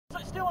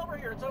still over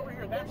here. It's over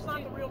here. That's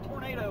not the real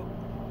tornado.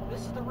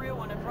 This is the real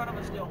one in front of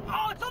us still.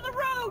 Oh, it's on the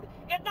road!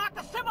 It knocked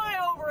the semi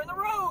over in the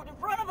road in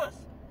front of us.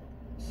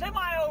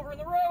 Semi over in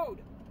the road.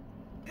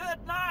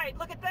 Good night.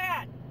 Look at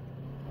that.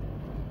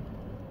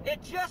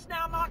 It just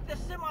now knocked the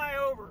semi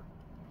over.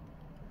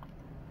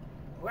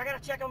 Well, I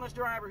gotta check on this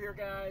driver here,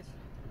 guys.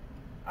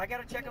 I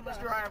gotta check on this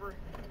driver.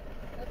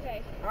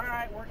 Okay. All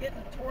right, we're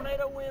getting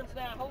tornado winds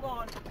now. Hold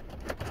on.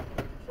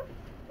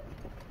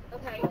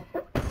 Okay.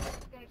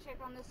 Gonna check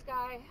on this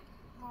guy.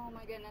 Oh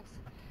my goodness.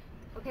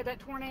 Okay, that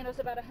tornado's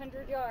about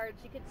 100 yards.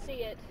 You could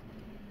see it.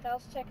 I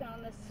was checking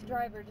on this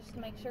driver just to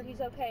make sure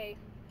he's okay.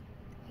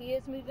 He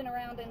is moving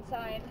around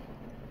inside.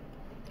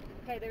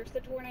 Okay, there's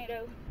the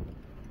tornado.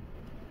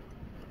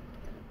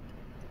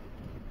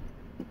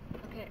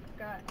 Okay,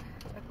 got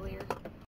a clear.